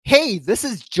Hey, this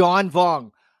is John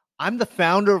Vong. I'm the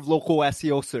founder of Local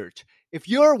SEO Search. If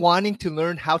you're wanting to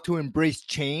learn how to embrace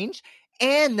change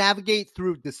and navigate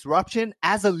through disruption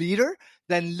as a leader,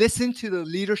 then listen to the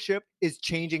Leadership is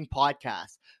Changing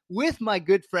podcast with my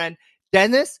good friend,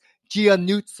 Dennis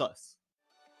Giannoutsas.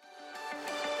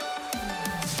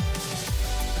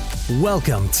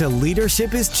 Welcome to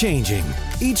Leadership is Changing.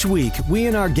 Each week, we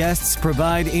and our guests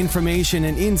provide information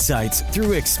and insights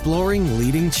through exploring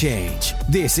leading change.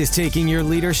 This is taking your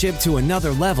leadership to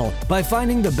another level by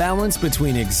finding the balance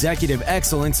between executive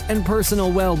excellence and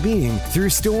personal well-being through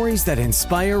stories that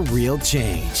inspire real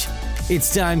change.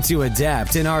 It's time to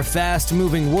adapt in our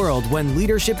fast-moving world when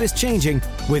leadership is changing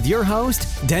with your host,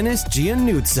 Dennis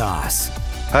Giannoutsas.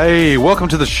 Hey, welcome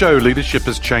to the show, Leadership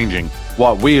is Changing.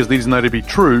 What we as leaders know to be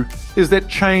true is that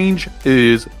change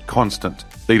is constant.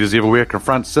 Leaders everywhere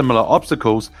confront similar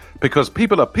obstacles because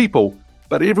people are people,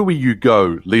 but everywhere you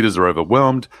go, leaders are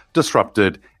overwhelmed,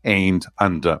 disrupted, and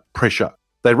under pressure.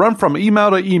 They run from email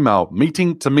to email,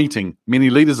 meeting to meeting. Many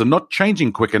leaders are not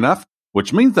changing quick enough,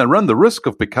 which means they run the risk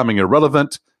of becoming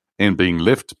irrelevant and being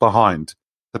left behind.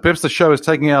 Perhaps the show is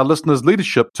taking our listeners'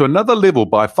 leadership to another level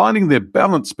by finding their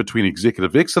balance between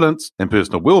executive excellence and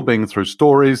personal well-being through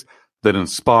stories that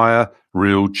inspire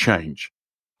real change.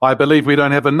 I believe we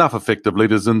don't have enough effective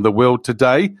leaders in the world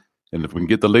today, and if we can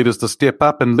get the leaders to step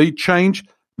up and lead change,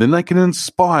 then they can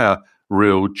inspire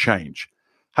real change.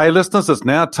 Hey listeners, it's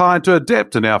now time to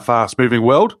adapt in our fast-moving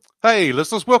world. Hey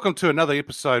listeners, welcome to another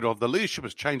episode of the Leadership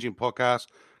is Changing podcast.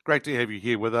 Great to have you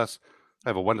here with us. I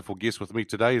have a wonderful guest with me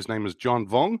today. His name is John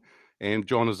Vong, and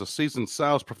John is a seasoned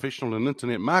sales professional and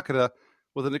internet marketer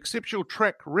with an exceptional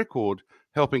track record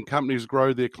helping companies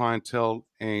grow their clientele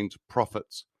and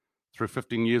profits. Through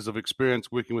 15 years of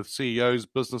experience working with CEOs,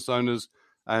 business owners,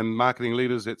 and marketing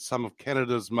leaders at some of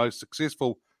Canada's most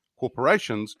successful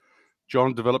corporations,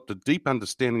 John developed a deep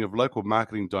understanding of local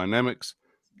marketing dynamics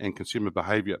and consumer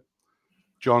behavior.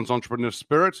 John's entrepreneur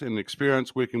spirit and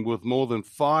experience working with more than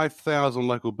 5,000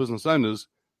 local business owners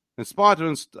inspired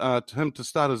him to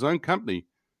start his own company,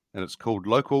 and it's called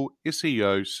Local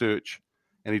SEO Search,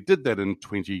 and he did that in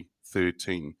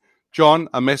 2013. John,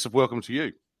 a massive welcome to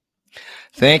you.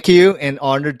 Thank you, and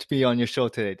honored to be on your show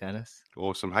today, Dennis.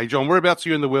 Awesome. Hey, John, whereabouts are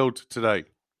you in the world today?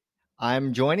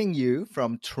 I'm joining you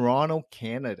from Toronto,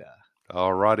 Canada.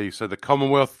 Alrighty, so the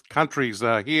Commonwealth countries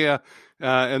are here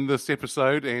in this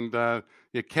episode, and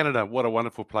Canada, what a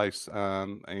wonderful place.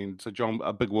 And so, John,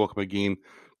 a big welcome again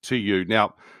to you.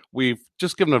 Now, we've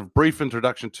just given a brief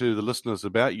introduction to the listeners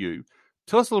about you.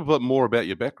 Tell us a little bit more about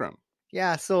your background.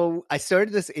 Yeah, so I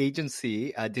started this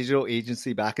agency, a digital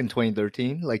agency back in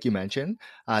 2013, like you mentioned,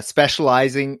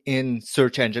 specializing in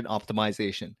search engine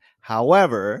optimization.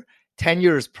 However, 10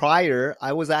 years prior,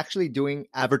 I was actually doing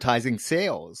advertising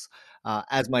sales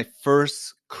as my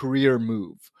first career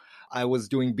move. I was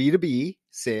doing B2B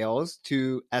sales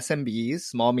to SMBs,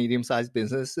 small, medium-sized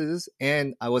businesses,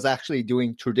 and I was actually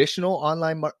doing traditional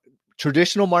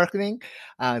marketing,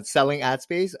 selling ad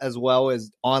space, as well as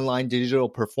online digital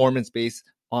performance-based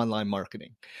online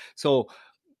marketing. So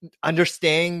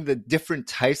understanding the different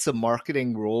types of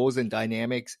marketing roles and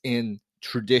dynamics in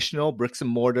traditional bricks and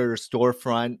mortar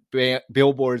storefront,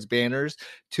 billboards, banners,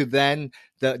 to then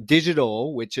the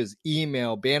digital, which is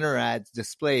email, banner ads,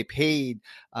 display, paid,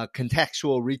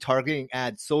 contextual, retargeting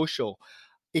ads, social.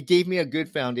 It gave me a good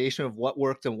foundation of what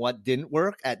worked and what didn't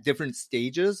work at different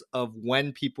stages of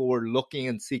when people were looking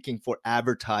and seeking for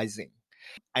advertising.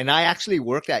 And I actually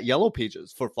worked at Yellow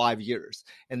Pages for 5 years.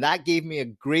 And that gave me a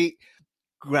great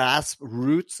grasp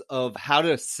roots of how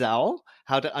to sell,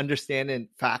 how to understand and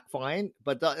fact find,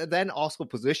 but then also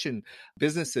position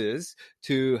businesses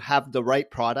to have the right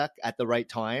product at the right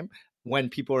time when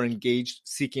people are engaged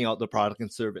seeking out the product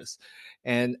and service.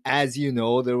 And as you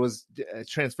know, there was a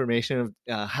transformation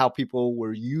of how people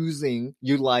were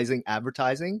utilizing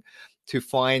advertising to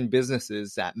find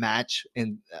businesses that match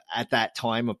at that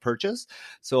time of purchase.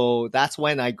 So that's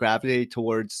when I gravitated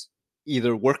towards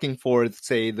either working for,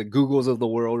 say, the Googles of the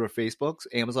world or Facebooks,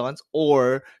 Amazons,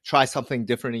 or try something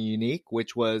different and unique,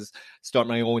 which was start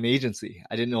my own agency.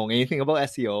 I didn't know anything about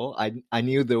SEO. I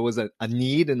knew there was a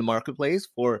need in the marketplace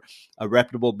for a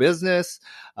reputable business,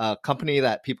 a company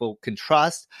that people can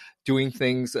trust, doing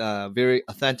things very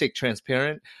authentic,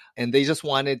 transparent, and they just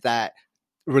wanted that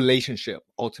relationship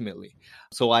ultimately.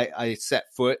 So I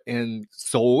set foot and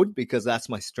sold because that's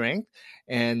my strength.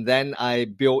 And then I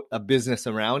built a business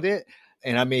around it.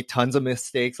 And I made tons of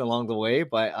mistakes along the way,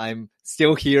 but I'm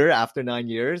still here after 9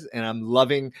 years, and I'm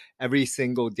loving every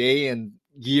single day and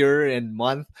year and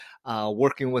month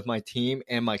working with my team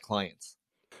and my clients.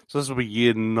 So this will be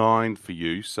year 9 for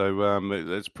you. So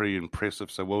that's pretty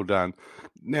impressive. So well done.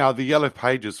 Now, the Yellow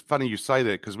Pages, funny you say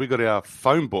that because we got our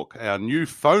phone book, our new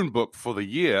phone book for the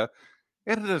year,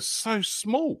 and it is so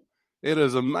small. It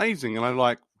is amazing. And I'm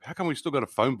like, how come we still got a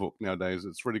phone book nowadays?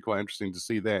 It's really quite interesting to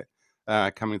see that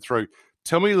coming through.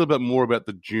 Tell me a little bit more about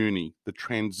the journey, the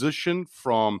transition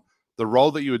from the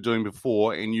role that you were doing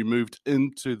before and you moved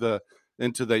into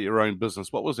your own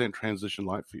business. What was that transition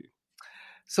like for you?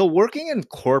 So working in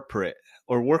corporate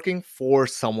or working for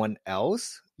someone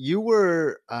else, you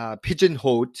were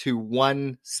pigeonholed to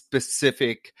one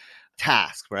specific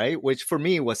task, right? Which for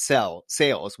me was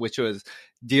sales, which was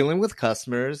dealing with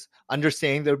customers,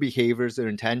 understanding their behaviors, their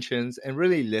intentions, and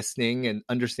really listening and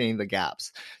understanding the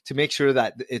gaps to make sure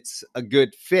that it's a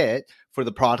good fit for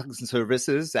the products and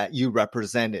services that you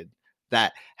represented,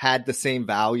 that had the same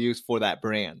values for that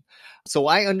brand. So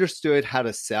I understood how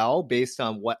to sell based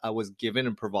on what I was given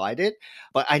and provided,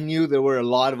 but I knew there were a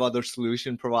lot of other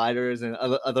solution providers and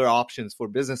other options for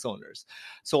business owners.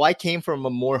 So I came from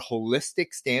a more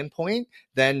holistic standpoint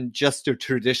than just a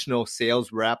traditional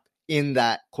sales rep in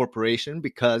that corporation,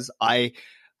 because I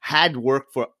had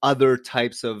worked for other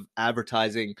types of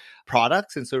advertising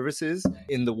products and services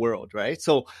in the world, right?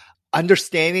 So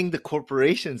understanding the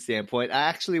corporation standpoint, I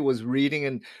actually was reading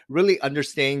and really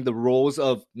understanding the roles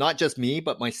of not just me,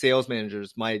 but my sales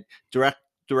managers, my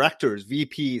directors,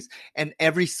 VPs, and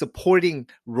every supporting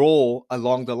role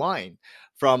along the line,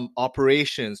 from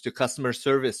operations to customer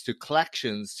service to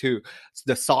collections to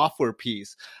the software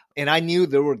piece. And I knew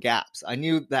there were gaps. I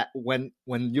knew that when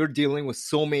you're dealing with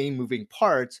so many moving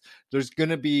parts, there's going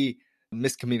to be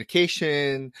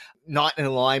miscommunication, not in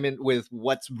alignment with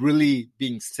what's really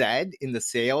being said in the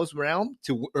sales realm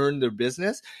to earn their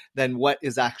business than what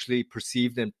is actually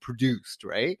perceived and produced,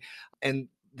 right? And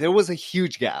there was a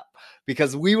huge gap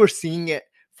because we were seeing it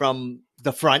from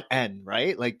the front end,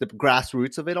 right? Like the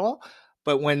grassroots of it all.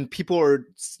 But when people are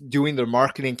doing their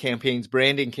marketing campaigns,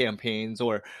 branding campaigns,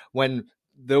 or when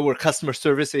there were customer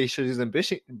service issues and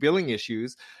billing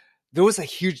issues, there was a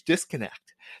huge disconnect.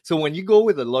 So when you go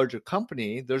with a larger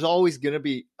company, there's always going to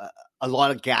be a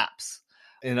lot of gaps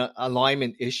in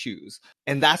alignment issues.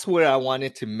 And that's where I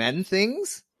wanted to mend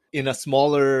things in a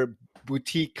smaller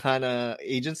boutique kind of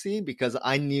agency, because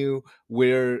I knew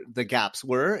where the gaps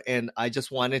were and I just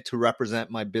wanted to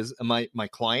represent my business, my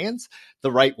clients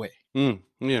the right way.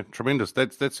 Yeah, tremendous.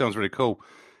 That sounds really cool.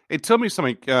 And tell me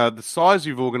something, the size of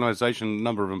your organization,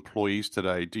 number of employees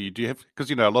today, do you have,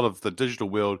 because, a lot of the digital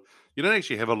world, you don't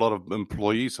actually have a lot of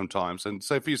employees sometimes. And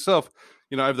so for yourself,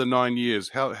 over the 9 years,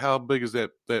 how big has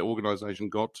that organization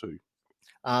got to?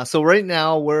 So right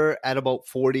now we're at about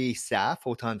 40 staff,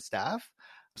 full-time staff.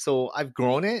 So I've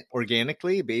grown it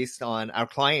organically based on our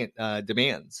client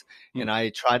demands. And I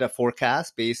try to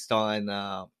forecast based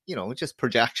on, just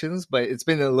projections, but it's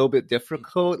been a little bit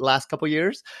difficult the last couple of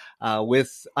years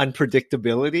with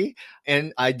unpredictability.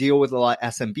 And I deal with a lot of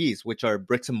SMBs, which are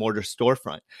bricks and mortar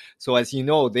storefront. So as you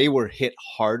know, they were hit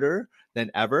harder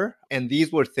than ever. And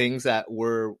these were things that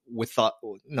were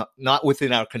not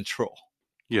within our control.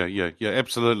 Yeah,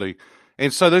 absolutely.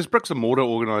 And so those bricks and mortar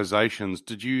organizations,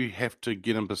 did you have to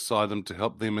get in beside them to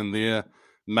help them in there,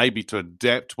 maybe to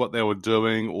adapt what they were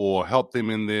doing or help them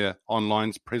in their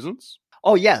online presence?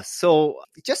 Oh, yes. So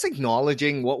just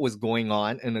acknowledging what was going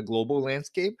on in the global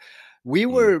landscape, we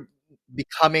were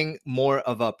becoming more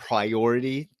of a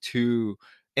priority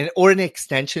or an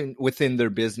extension within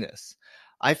their business.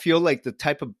 I feel like the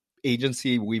type of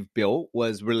agency we've built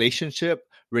was relationship,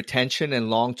 retention,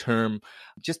 and long-term,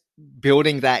 just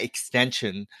building that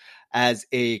extension as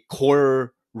a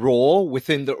core role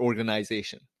within the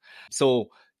organization. So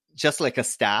just like a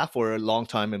staff or a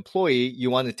long-time employee, you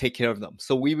want to take care of them.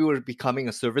 So we were becoming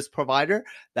a service provider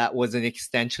that was an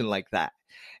extension like that.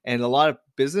 And a lot of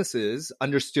businesses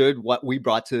understood what we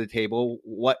brought to the table,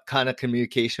 what kind of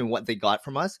communication, what they got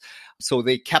from us. So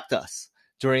they kept us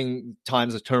during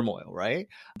times of turmoil, right?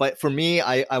 But for me,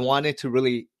 I wanted to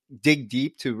really dig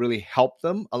deep to really help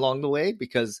them along the way,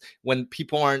 because when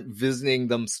people aren't visiting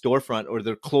them storefront or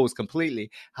they're closed completely,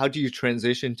 how do you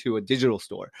transition to a digital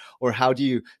store? Or how do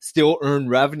you still earn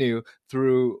revenue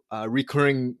through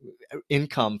recurring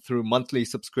income through monthly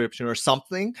subscription or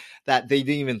something that they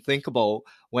didn't even think about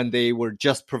when they were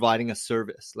just providing a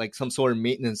service, like some sort of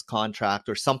maintenance contract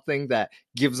or something that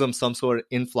gives them some sort of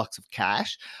influx of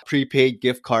cash, prepaid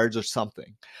gift cards or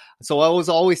something. So I was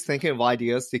always thinking of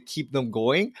ideas to keep them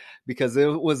going, because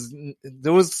there was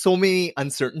so many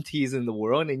uncertainties in the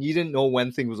world and you didn't know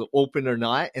when things was open or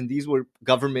not. And these were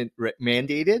government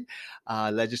mandated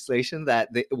legislation that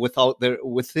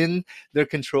within their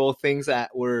control, things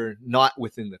that were not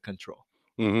within the control.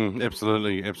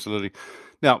 Absolutely, absolutely.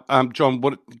 Now, John,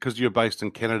 because you're based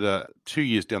in Canada, 2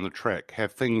 years down the track,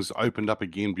 have things opened up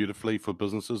again beautifully for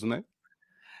businesses and that?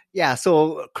 Yeah,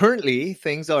 so currently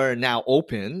things are now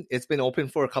open. It's been open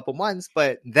for a couple months,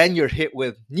 but then you're hit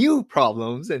with new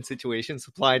problems and situations,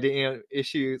 supply chain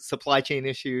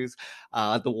issues,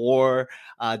 the war,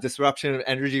 disruption of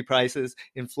energy prices,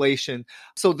 inflation.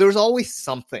 So there's always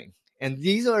something. And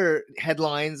these are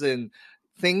headlines and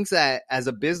things that as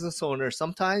a business owner,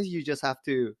 sometimes you just have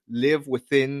to live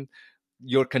within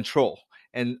your control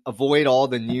and avoid all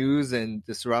the news and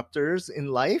disruptors in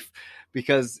life.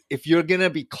 Because if you're going to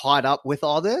be caught up with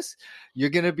all this, you're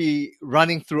going to be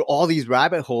running through all these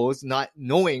rabbit holes, not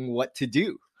knowing what to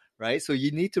do. Right. So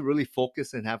you need to really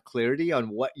focus and have clarity on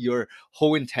what your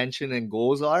whole intention and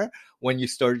goals are when you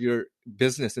start your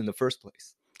business in the first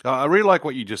place. I really like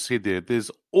what you just said there.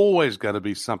 There's always going to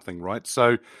be something, right?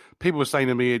 So people were saying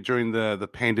to me during the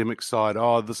pandemic side,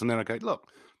 oh, this and that. Okay, look,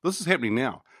 this is happening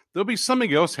now. There'll be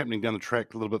something else happening down the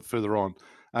track a little bit further on.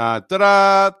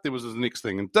 Da-da, there was the next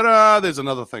thing. And da-da, there's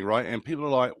another thing, right? And people are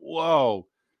like, whoa.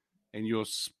 And you're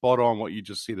spot on what you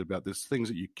just said about there's things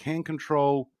that you can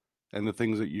control and the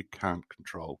things that you can't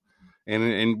control.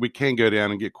 And we can go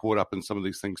down and get caught up in some of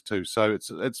these things too. So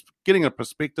it's getting a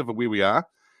perspective of where we are.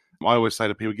 I always say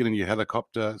to people, get in your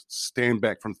helicopter, stand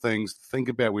back from things, think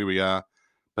about where we are,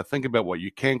 but think about what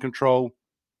you can control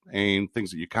and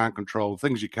things that you can't control.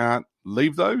 Things you can't,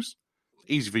 leave those.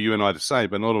 Easy for you and I to say,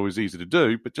 but not always easy to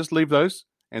do. But just leave those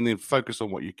and then focus on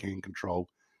what you can control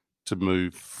to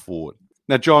move forward.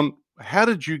 Now, John, how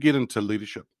did you get into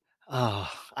leadership?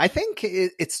 I think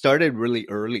it started really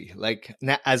early. Like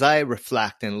as I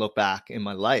reflect and look back in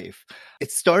my life,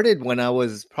 it started when I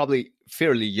was probably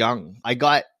fairly young. I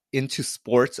got into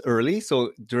sports early.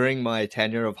 So during my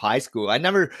tenure of high school, I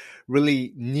never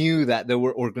really knew that there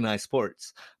were organized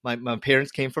sports. My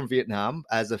parents came from Vietnam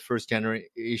as a first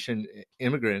generation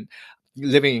immigrant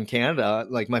living in Canada.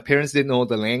 Like my parents didn't know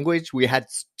the language. We had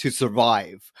to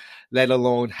survive, let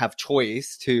alone have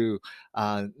choice to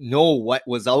know what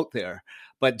was out there.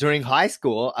 But during high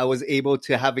school, I was able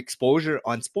to have exposure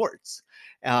on sports,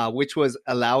 which was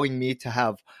allowing me to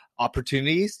have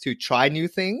opportunities to try new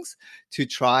things, to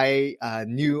try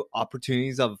new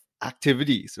opportunities of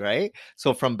activities, right?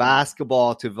 So from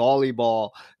basketball to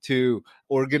volleyball to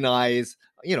organize,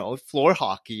 floor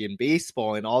hockey and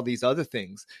baseball and all these other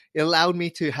things, it allowed me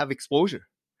to have exposure.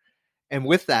 And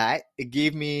with that, it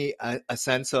gave me a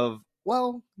sense of,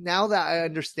 well, now that I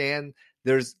understand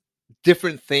there's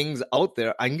different things out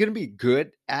there, I'm going to be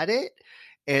good at it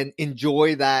and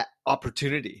enjoy that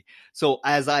opportunity. So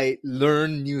as I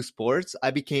learned new sports,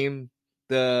 I became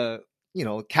the,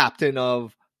 captain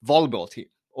of volleyball team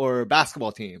or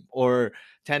basketball team or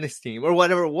tennis team or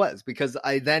whatever it was, because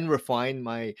I then refined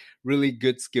my really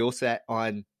good skill set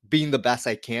on being the best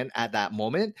I can at that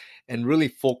moment and really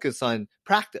focus on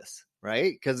practice,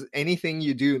 right? Because anything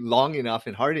you do long enough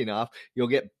and hard enough, you'll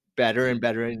get better and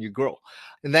better and you grow.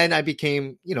 And then I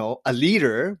became, a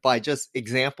leader by just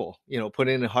example, put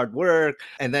in hard work.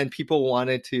 And then people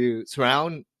wanted to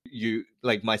surround you,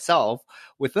 like myself,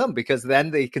 with them, because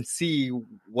then they can see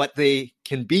what they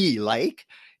can be like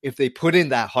if they put in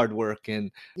that hard work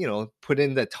and, put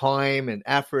in the time and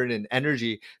effort and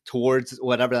energy towards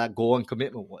whatever that goal and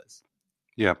commitment was.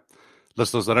 Yeah.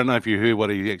 Listeners, I don't know if you heard what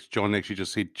John actually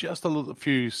just said just a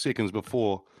few seconds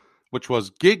before, which was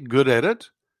get good at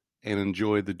it and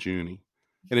enjoy the journey.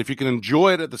 And if you can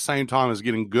enjoy it at the same time as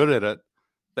getting good at it,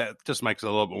 that just makes it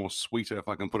a little bit more sweeter, if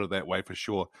I can put it that way, for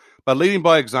sure. But leading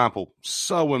by example,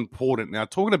 so important. Now,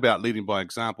 talking about leading by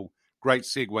example, great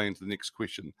segue into the next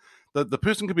question. The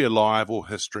person could be alive or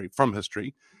from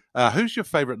history. Who's your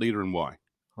favorite leader and why?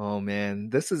 Oh, man,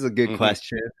 this is a good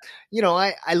question.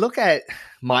 I look at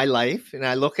my life and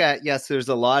I look at, yes, there's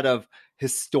a lot of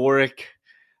historic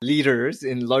leaders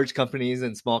in large companies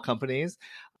and small companies.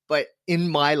 But in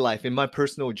my life, in my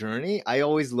personal journey, I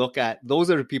always look at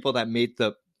those are the people that made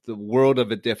the world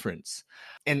of a difference.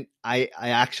 And I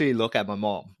actually look at my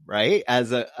mom, right,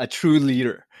 as a true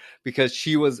leader, because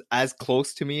she was as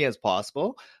close to me as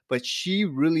possible, but she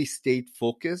really stayed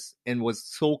focused and was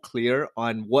so clear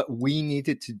on what we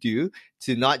needed to do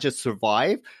to not just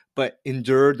survive, but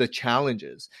endure the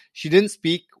challenges. She didn't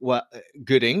speak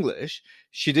good English.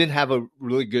 She didn't have a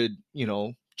really good,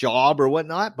 job or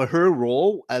whatnot, but her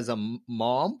role as a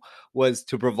mom was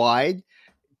to provide,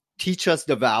 teach us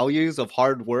the values of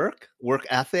hard work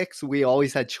ethics. We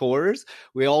always had chores.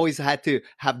 We always had to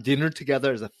have dinner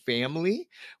together as a family.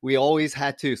 We always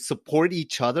had to support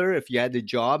each other. If you had a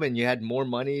job and you had more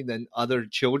money than other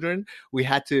children, we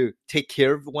had to take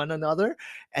care of one another.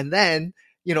 And then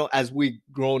as we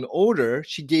grown older,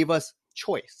 she gave us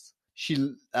choice.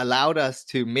 She allowed us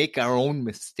to make our own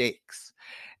mistakes,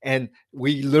 and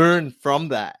we learned from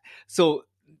that. So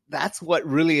that's what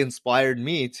really inspired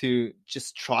me to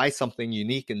just try something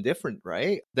unique and different,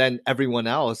 right? Than everyone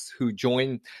else who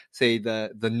joined, say,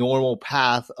 the normal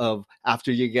path of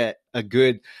after you get a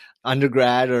good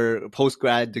undergrad or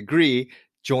postgrad degree,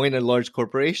 join a large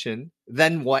corporation.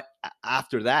 Then what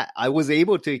after that? I was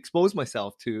able to expose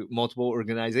myself to multiple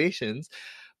organizations,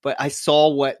 but I saw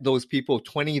what those people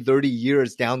 20, 30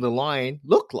 years down the line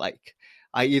look like.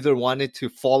 I either wanted to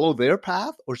follow their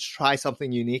path or try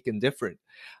something unique and different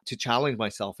to challenge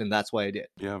myself. And that's what I did.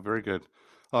 Yeah, very good.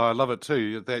 I love it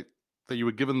too, that you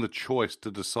were given the choice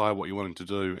to decide what you wanted to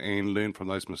do and learn from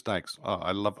those mistakes.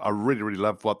 I really, really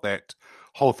love what that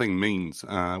whole thing means,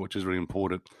 which is really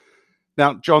important.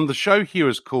 Now, John, the show here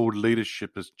is called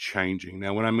Leadership is Changing.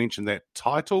 Now, when I mention that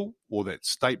title or that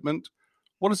statement,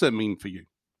 what does that mean for you?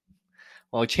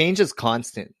 Well, change is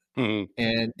constant. Mm-hmm.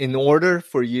 And in order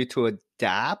for you to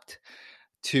adapt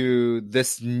to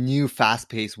this new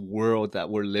fast-paced world that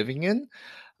we're living in,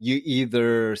 you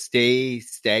either stay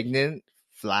stagnant,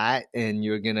 flat, and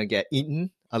you're going to get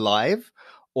eaten alive,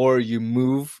 or you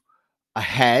move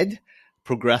ahead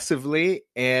progressively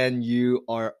and you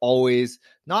are always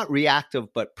not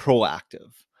reactive, but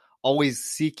proactive, always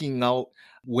seeking out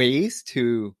ways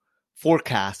to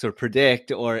forecast or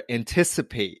predict or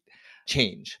anticipate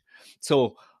change.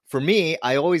 So for me,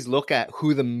 I always look at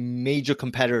who the major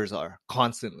competitors are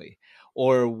constantly,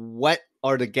 or what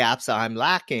are the gaps that I'm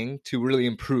lacking to really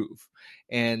improve,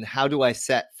 and how do I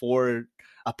set forward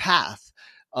a path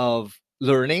of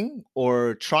learning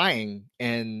or trying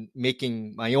and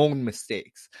making my own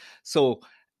mistakes. So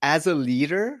as a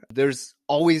leader, there's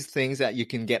always things that you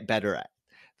can get better at.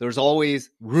 There's always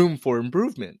room for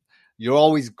improvement. You're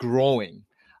always growing,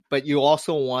 but you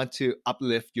also want to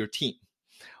uplift your team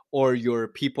or your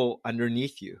people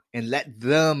underneath you and let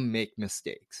them make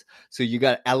mistakes. So you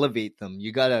got to elevate them.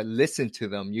 You got to listen to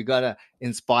them. You got to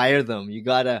inspire them. You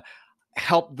got to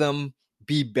help them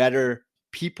be better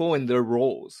people in their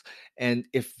roles. And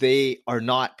if they are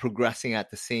not progressing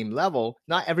at the same level,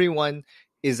 not everyone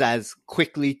is as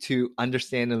quickly to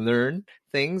understand and learn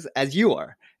things as you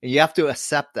are. And you have to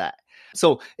accept that.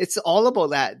 So it's all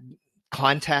about that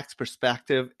context,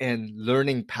 perspective, and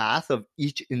learning path of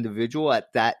each individual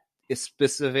at that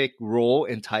specific role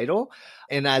and title.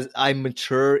 And as I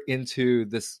mature into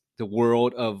the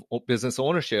world of business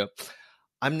ownership,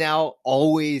 I'm now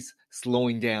always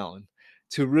slowing down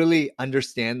to really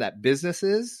understand that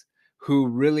businesses who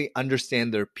really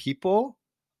understand their people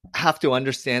have to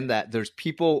understand that there's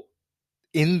people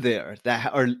in there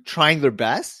that are trying their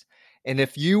best. And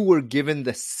if you were given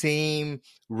the same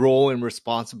role and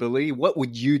responsibility, what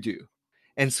would you do?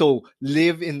 And so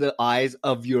live in the eyes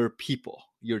of your people,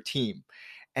 your team,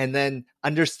 and then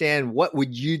understand what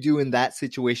would you do in that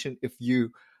situation if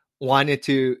you wanted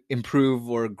to improve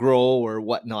or grow or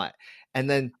whatnot, and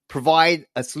then provide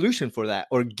a solution for that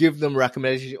or give them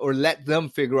recommendations or let them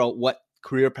figure out what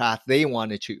career path they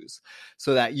want to choose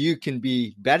so that you can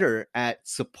be better at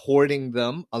supporting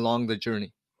them along the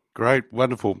journey. Great,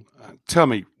 wonderful. Tell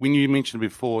me, when you mentioned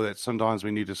before that sometimes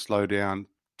we need to slow down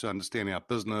to understand our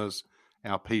business,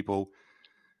 our people,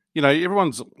 a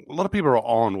lot of people are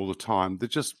on all the time. They're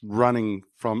just running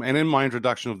from, and in my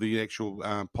introduction of the actual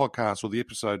podcast or the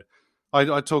episode,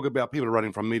 I talk about people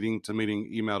running from meeting to meeting,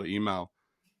 email to email.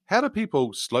 How do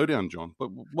people slow down, John?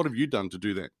 But what have you done to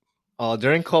do that?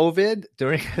 During COVID,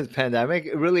 during the pandemic,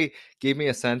 it really gave me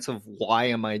a sense of why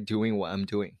am I doing what I'm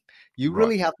doing. You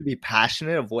really have to be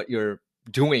passionate of what you're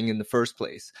doing in the first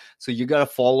place. So you got to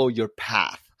follow your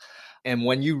path. And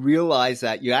when you realize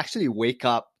that you actually wake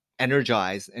up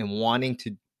energized and wanting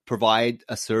to provide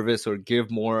a service or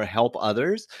give more, help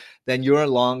others, then you're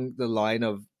along the line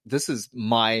of this is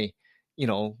my,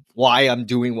 why I'm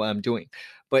doing what I'm doing.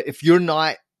 But if you're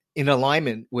not in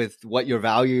alignment with what your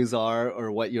values are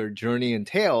or what your journey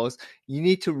entails, you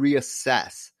need to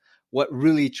reassess what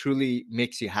really truly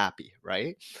makes you happy,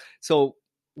 right? So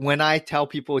when I tell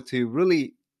people to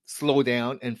really slow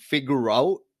down and figure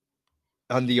out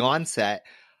on the onset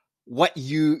what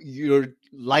your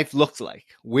life looks like,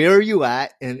 where are you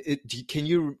at, and can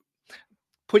you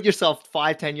put yourself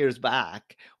 5-10 years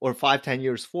back or 5-10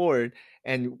 years forward,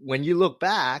 and when you look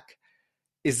back,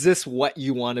 is this what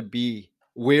you want to be,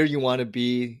 where you want to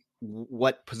be,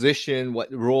 what position,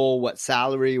 what role, what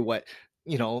salary, what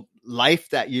life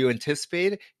that you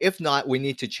anticipate? If not, we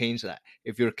need to change that.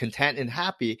 If you're content and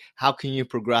happy, how can you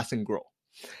progress and grow?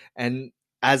 And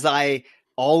as I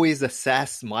always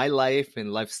assess my life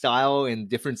and lifestyle in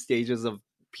different stages of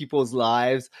people's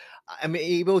lives. I'm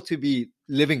able to be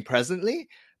living presently,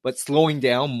 but slowing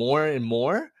down more and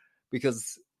more,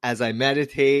 because as I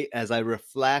meditate, as I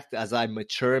reflect, as I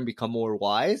mature and become more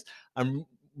wise, I'm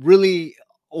really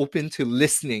open to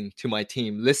listening to my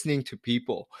team, listening to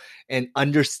people, and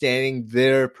understanding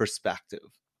their perspective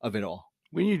of it all.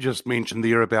 When you just mentioned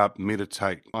there about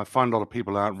meditate, I find a lot of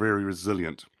people aren't very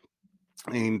resilient.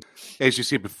 And as you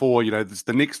said before,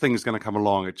 the next thing is going to come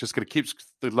along. It just going to keep,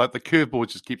 like the curveball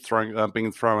just keep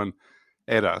being thrown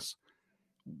at us.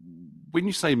 When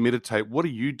you say meditate, what do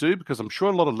you do? Because I'm sure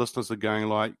a lot of listeners are going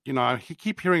like, I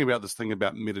keep hearing about this thing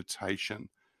about meditation.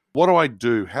 What do I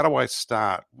do? How do I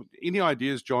start? Any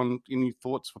ideas, John? Any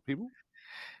thoughts for people?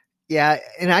 Yeah,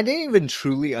 and I didn't even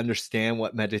truly understand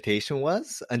what meditation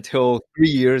was until 3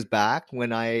 years back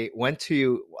when I went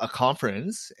to a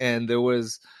conference and there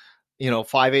was,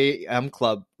 5 a.m.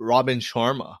 Club, Robin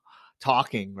Sharma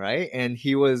talking, right? And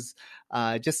he was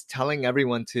just telling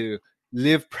everyone to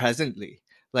live presently,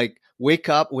 like wake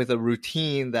up with a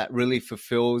routine that really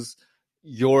fulfills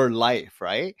your life,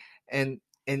 right? And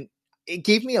it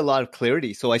gave me a lot of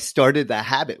clarity. So I started that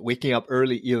habit, waking up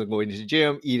early, either going to the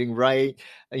gym, eating right,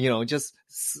 just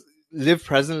live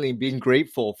presently, being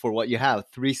grateful for what you have.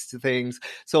 3 things.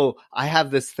 So I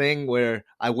have this thing where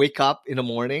I wake up in the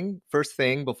morning, first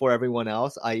thing before everyone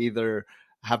else, I either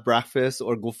have breakfast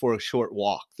or go for a short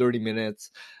walk, 30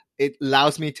 minutes. It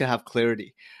allows me to have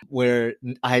clarity where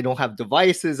I don't have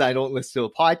devices. I don't listen to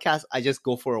a podcast. I just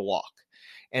go for a walk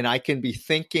and I can be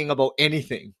thinking about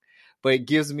anything. But it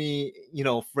gives me,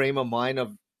 frame of mind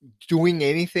of doing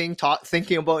anything,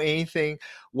 thinking about anything,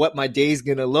 what my day's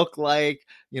going to look like,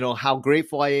 how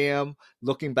grateful I am,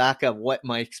 looking back at what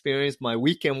my experience, my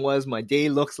weekend was, my day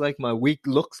looks like, my week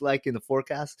looks like in the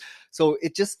forecast. So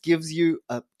it just gives you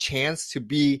a chance to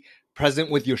be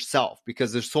present with yourself,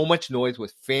 because there's so much noise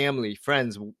with family,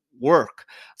 friends, work,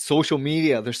 social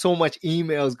media. There's so much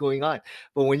emails going on.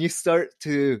 But when you start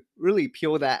to really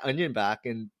peel that onion back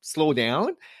and slow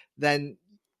down, then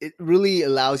it really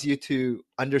allows you to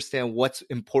understand what's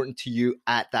important to you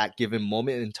at that given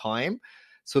moment in time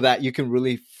so that you can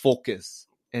really focus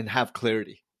and have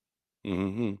clarity.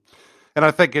 Mm-hmm. And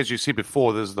I think, as you said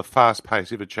before, there's the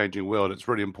fast-paced, ever-changing world. It's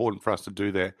really important for us to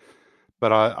do that.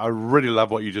 But I really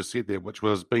love what you just said there, which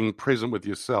was being present with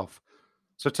yourself.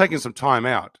 So taking some time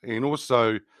out and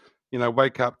also,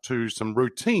 wake up to some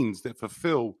routines that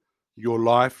fulfill your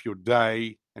life, your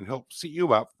day, and help set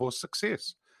you up for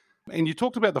success. And you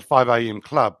talked about the 5 a.m.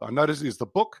 Club. I noticed there's the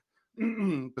book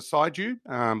beside you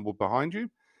or behind you.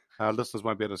 Listeners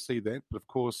won't be able to see that. But, of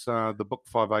course, the book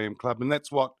 5 a.m. Club. And that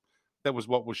was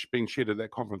what was being shared at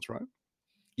that conference, right?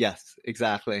 Yes,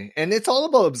 exactly. And it's all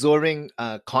about absorbing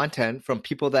content from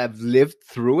people that have lived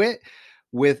through it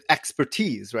with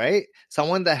expertise, right?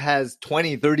 Someone that has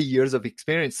 20, 30 years of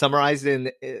experience summarized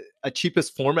in a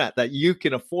cheapest format that you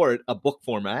can afford, a book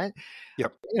format.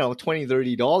 Yep. $20,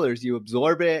 $30, you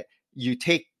absorb it, you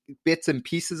take bits and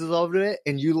pieces of it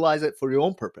and utilize it for your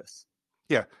own purpose.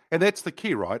 Yeah. And that's the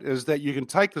key, right? Is that you can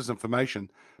take this information,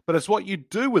 but it's what you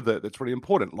do with it that's really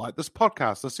important. Like this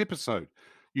podcast, this episode,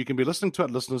 you can be listening to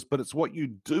it, listeners, but it's what you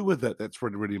do with it that's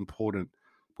really, really important,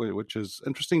 which is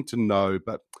interesting to know,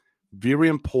 but very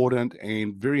important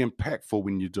and very impactful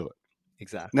when you do it.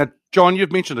 Exactly. Now, John,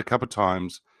 you've mentioned a couple of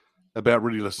times about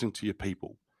really listening to your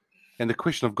people. And the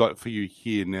question I've got for you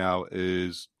here now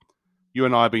is, you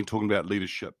and I have been talking about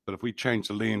leadership, but if we change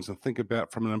the lens and think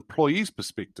about from an employee's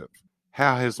perspective,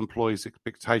 how has employees'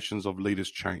 expectations of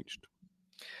leaders changed?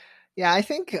 Yeah, I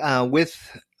think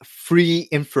with free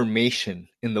information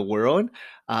in the world,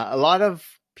 a lot of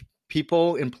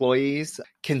people, employees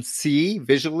can see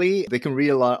visually, they can read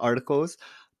a lot of articles,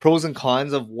 pros and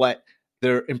cons of what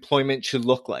their employment should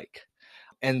look like.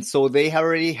 And so they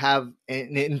already have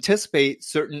and anticipate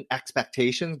certain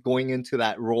expectations going into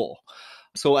that role.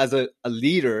 So as a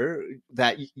leader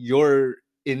that you're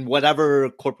in whatever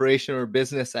corporation or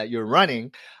business that you're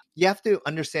running, you have to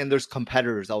understand there's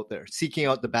competitors out there seeking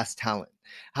out the best talent.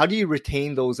 How do you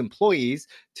retain those employees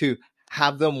to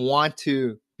have them want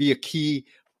to be a key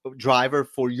driver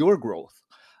for your growth?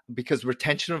 Because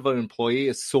retention of an employee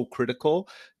is so critical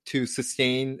to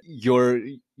sustain your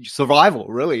survival,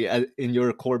 really, in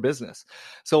your core business.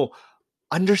 So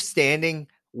understanding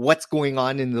what's going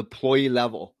on in the employee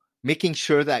level, making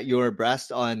sure that you're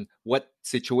abreast on what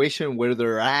situation, where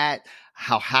they're at,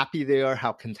 how happy they are,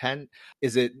 how content.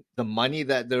 Is it the money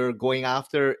that they're going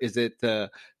after? Is it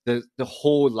the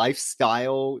whole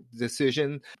lifestyle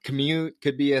decision? Commute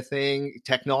could be a thing.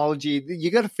 Technology.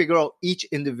 You got to figure out each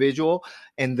individual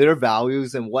and their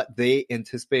values and what they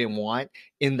anticipate and want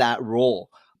in that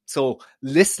role. So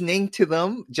listening to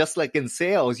them, just like in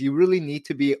sales, you really need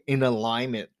to be in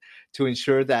alignment to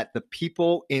ensure that the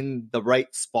people in the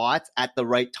right spots at the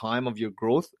right time of your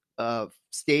growth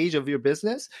stage of your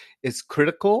business is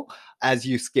critical as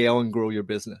you scale and grow your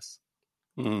business.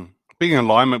 Being in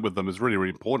alignment with them is really, really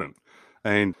important.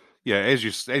 And yeah, as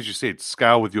you said,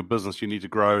 scale with your business. You need to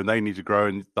grow, and they need to grow,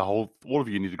 and all of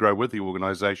you need to grow with the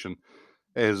organization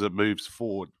as it moves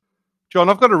forward. John,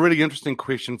 I've got a really interesting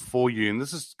question for you, and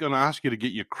this is going to ask you to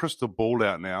get your crystal ball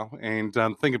out now and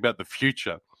think about the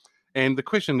future. And the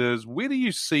question is, where do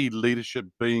you see leadership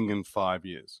being in 5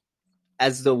 years?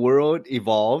 As the world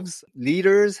evolves,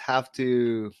 leaders have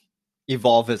to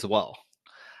evolve as well.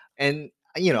 And,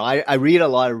 I read a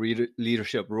lot of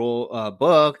leadership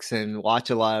books and watch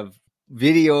a lot of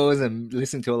videos and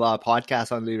listen to a lot of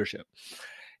podcasts on leadership.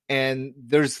 And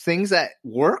there's things that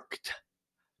worked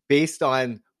based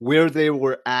on where they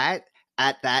were at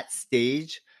that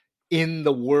stage in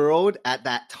the world at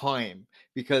that time.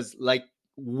 Because like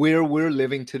where we're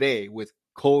living today with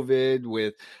COVID,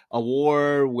 with a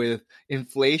war, with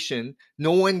inflation,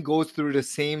 no one goes through the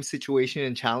same situation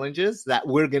and challenges that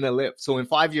we're going to live. So in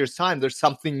 5 years' time, there's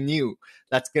something new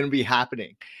that's going to be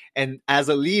happening. And as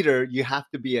a leader, you have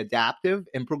to be adaptive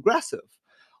and progressive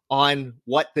on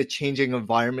what the changing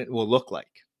environment will look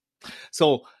like.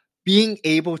 So being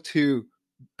able to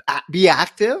be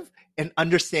active and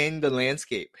understand the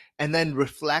landscape, and then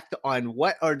reflect on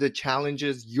what are the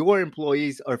challenges your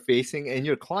employees are facing and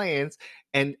your clients.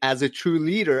 And as a true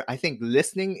leader, I think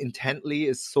listening intently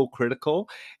is so critical,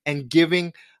 and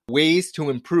giving ways to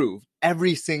improve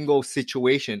every single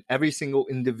situation, every single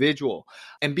individual,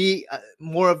 and be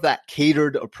more of that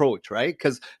catered approach, right?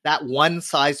 Because that one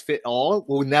size fit all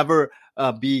will never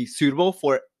be suitable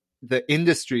for the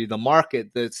industry, the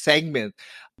market, the segment,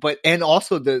 and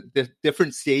also the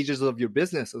different stages of your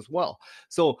business as well.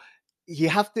 So you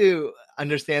have to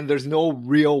understand there's no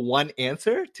real one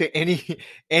answer to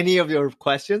any of your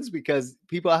questions, because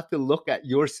people have to look at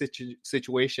your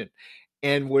situation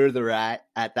and where they're at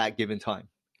that given time.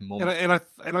 And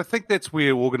I think that's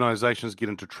where organizations get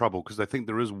into trouble, because they think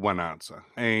there is one answer,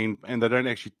 and they don't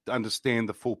actually understand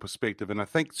the full perspective. And I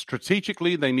think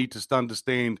strategically they need to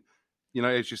understand,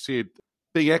 as you said,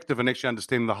 be active and actually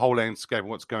understand the whole landscape of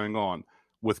what's going on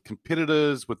with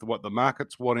competitors, with what the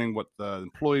market's wanting, what the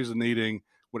employees are needing,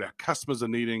 what our customers are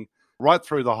needing, right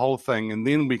through the whole thing. And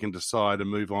then we can decide and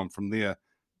move on from there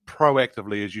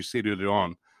proactively, as you said earlier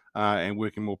on, and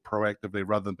working more proactively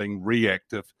rather than being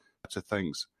reactive to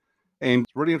things. And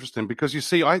it's really interesting because you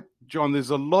see, John,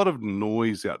 there's a lot of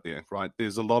noise out there, right?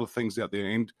 There's a lot of things out there,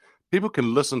 and people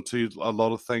can listen to a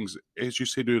lot of things, as you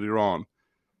said earlier on.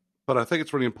 But I think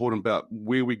it's really important about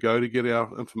where we go to get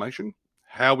our information,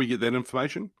 how we get that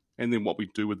information, and then what we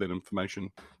do with that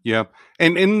information. Yeah.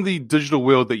 And in the digital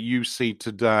world that you see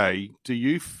today, do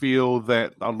you feel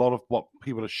that a lot of what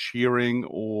people are sharing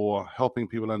or helping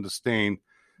people understand,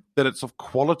 that it's of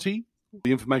quality,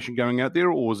 the information going out there,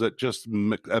 or is it just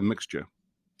a mixture?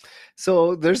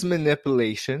 So there's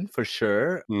manipulation for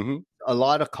sure. Mm-hmm. A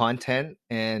lot of content,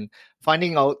 and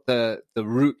finding out the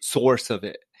root source of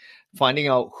it, finding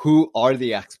out who are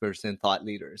the experts and thought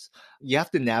leaders. You have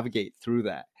to navigate through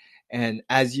that. And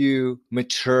as you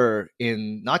mature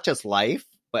in not just life,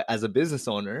 but as a business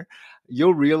owner,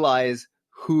 you'll realize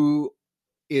who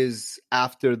is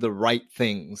after the right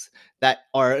things that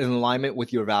are in alignment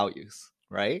with your values,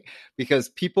 right? Because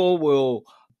people will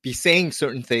be saying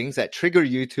certain things that trigger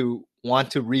you to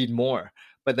want to read more.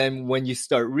 But then when you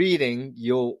start reading,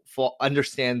 you'll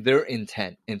understand their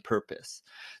intent and purpose.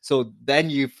 So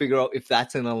then you figure out if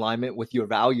that's in alignment with your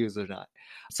values or not.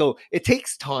 So it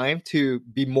takes time to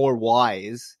be more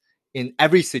wise in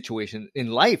every situation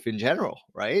in life in general,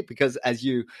 right? Because as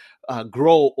you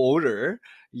grow older,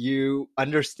 you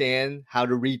understand how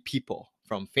to read people,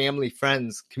 from family,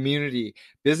 friends, community,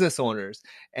 business owners.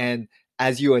 And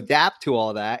as you adapt to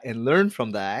all that and learn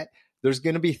from that, there's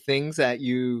going to be things that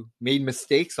you made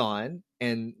mistakes on,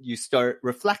 and you start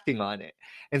reflecting on it.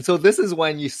 And so this is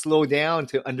when you slow down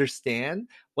to understand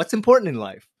what's important in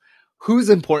life,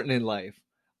 who's important in life,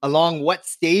 along what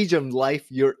stage of life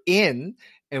you're in,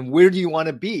 and where do you want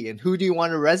to be, and who do you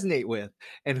want to resonate with,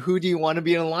 and who do you want to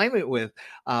be in alignment with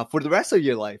for the rest of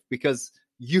your life, because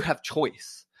you have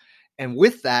choice. And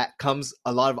with that comes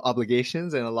a lot of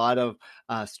obligations and a lot of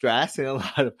stress and a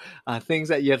lot of things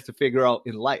that you have to figure out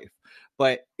in life.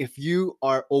 But if you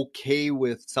are okay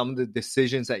with some of the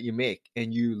decisions that you make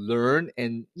and you learn,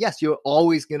 and yes, you're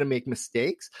always going to make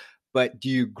mistakes, but do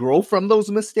you grow from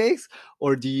those mistakes,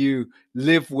 or do you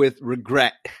live with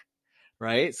regret,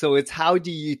 right? So it's how do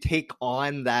you take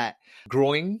on that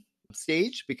growing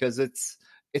stage, because it's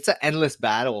an endless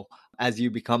battle as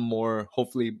you become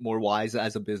hopefully more wise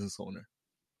as a business owner.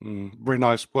 Very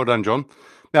nice. Well done, John.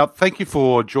 Now, thank you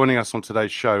for joining us on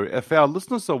today's show. If our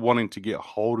listeners are wanting to get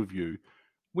hold of you,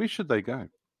 where should they go?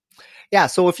 Yeah,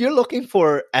 so if you're looking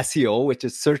for SEO, which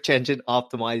is search engine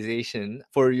optimization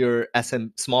for your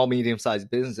small, medium-sized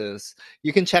business,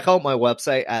 you can check out my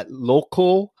website at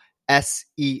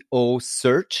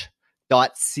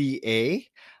localseosearch.ca.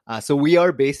 So we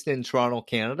are based in Toronto,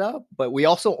 Canada, but we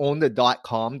also own the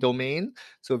 .com domain.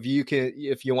 So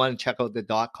if you want to check out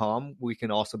the .com, we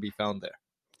can also be found there.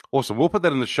 Awesome. We'll put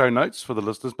that in the show notes for the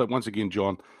listeners. But once again,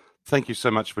 John, thank you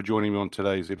so much for joining me on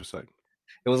today's episode.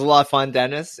 It was a lot of fun,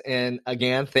 Dennis. And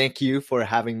again, thank you for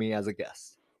having me as a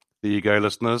guest. There you go,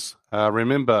 listeners.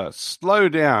 Remember, slow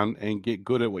down and get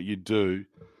good at what you do,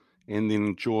 and then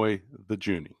enjoy the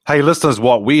journey. Hey, listeners,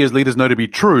 what we as leaders know to be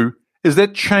true is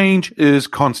that change is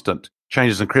constant.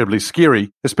 Change is incredibly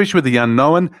scary, especially with the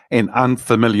unknown and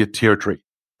unfamiliar territory.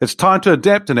 It's time to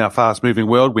adapt in our fast-moving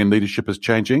world when leadership is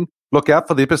changing. Look out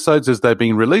for the episodes as they're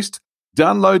being released.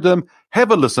 Download them, have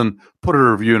a listen, put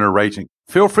a review and a rating.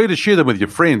 Feel free to share them with your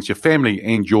friends, your family,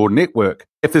 and your network.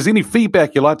 If there's any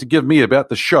feedback you'd like to give me about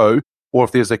the show, or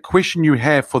if there's a question you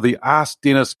have for the Ask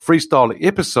Dennis Freestyle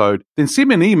episode, then send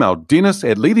me an email,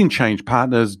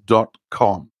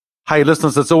 dennis@leadingchangepartners.com. Hey,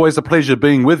 listeners, it's always a pleasure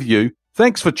being with you.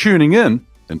 Thanks for tuning in.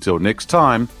 Until next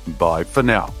time, bye for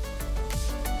now.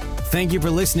 Thank you for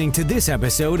listening to this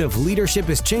episode of Leadership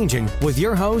is Changing with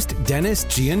your host, Dennis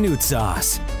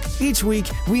Giannoutsas. Each week,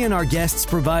 we and our guests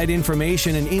provide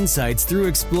information and insights through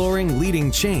exploring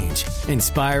leading change,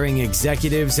 inspiring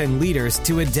executives and leaders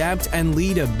to adapt and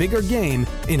lead a bigger game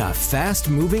in a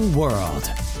fast-moving world.